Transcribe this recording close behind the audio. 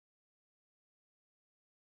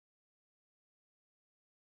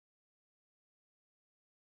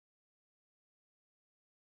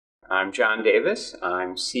I'm John Davis.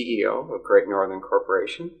 I'm CEO of Great Northern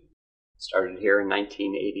Corporation. Started here in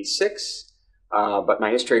 1986, but my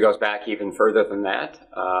history goes back even further than that.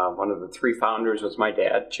 One of the three founders was my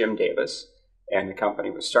dad, Jim Davis, and the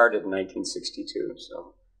company was started in 1962,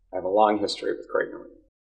 so I have a long history with Great Northern.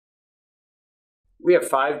 We have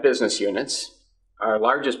 5 business units. Our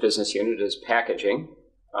largest business unit is packaging.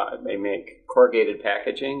 They make corrugated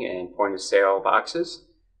packaging and point-of-sale boxes.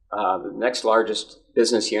 The next largest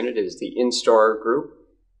business unit is the in-store group,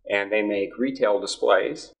 and they make retail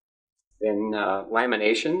displays. Then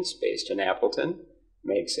laminations, based in Appleton,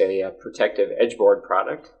 makes a protective edgeboard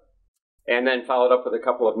product. And then followed up with a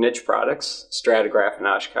couple of niche products. Stratagraph in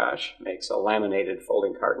Oshkosh makes a laminated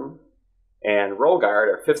folding carton. And RollGuard,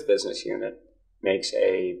 our 5th business unit, makes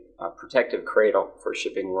a protective cradle for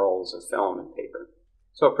shipping rolls of film and paper.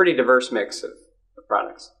 So a pretty diverse mix of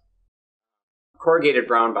products. Corrugated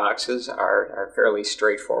brown boxes are fairly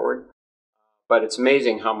straightforward, but it's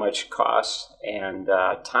amazing how much cost and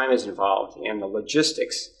time is involved in the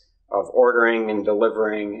logistics of ordering and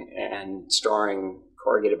delivering and storing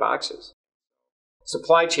corrugated boxes.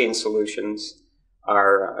 Supply chain solutions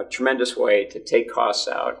are a tremendous way to take costs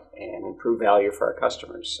out and improve value for our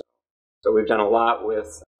customers. So we've done a lot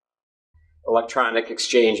with electronic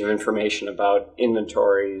exchange of information about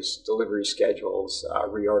inventories, delivery schedules,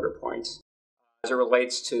 reorder points. As it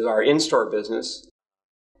relates to our in-store business,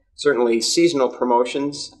 certainly seasonal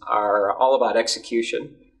promotions are all about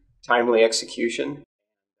execution, timely execution,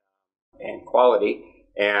 and quality.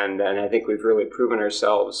 And I think we've really proven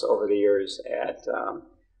ourselves over the years at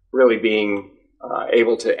really being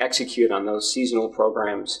able to execute on those seasonal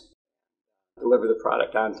programs, deliver the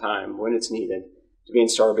product on time when it's needed to be in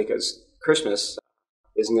store, because Christmas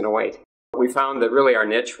isn't going to wait. We found that really our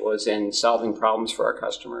niche was in solving problems for our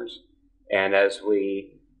customers. And as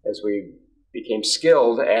we became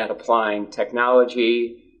skilled at applying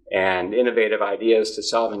technology and innovative ideas to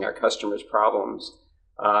solving our customers' problems,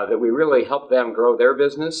 that we really helped them grow their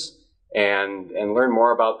business and learn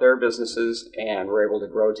more about their businesses, and were able to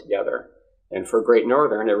grow together. And for Great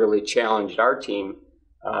Northern, it really challenged our team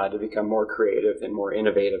to become more creative and more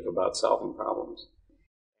innovative about solving problems.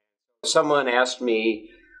 Someone asked me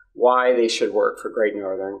why they should work for Great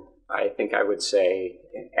Northern. I think I would say,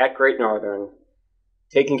 at Great Northern,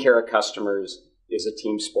 taking care of customers is a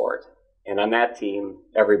team sport. And on that team,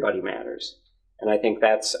 everybody matters. And I think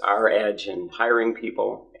that's our edge in hiring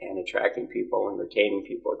people and attracting people and retaining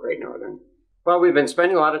people at Great Northern. Well, we've been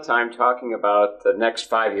spending a lot of time talking about the next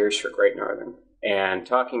 5 years for Great Northern, and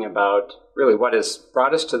talking about really what has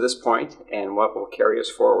brought us to this point and what will carry us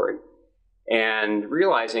forward. And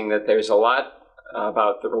realizing that there's a lot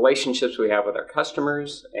about the relationships we have with our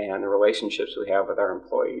customers and the relationships we have with our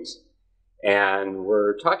employees. And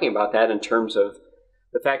we're talking about that in terms of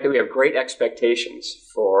the fact that we have great expectations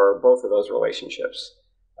for both of those relationships.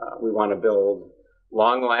 We want to build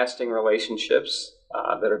long-lasting relationships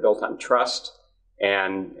that are built on trust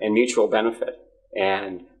and mutual benefit.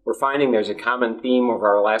 And we're finding there's a common theme over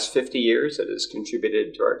our last 50 years that has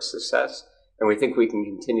contributed to our success, and we think we can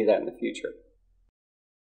continue that in the future.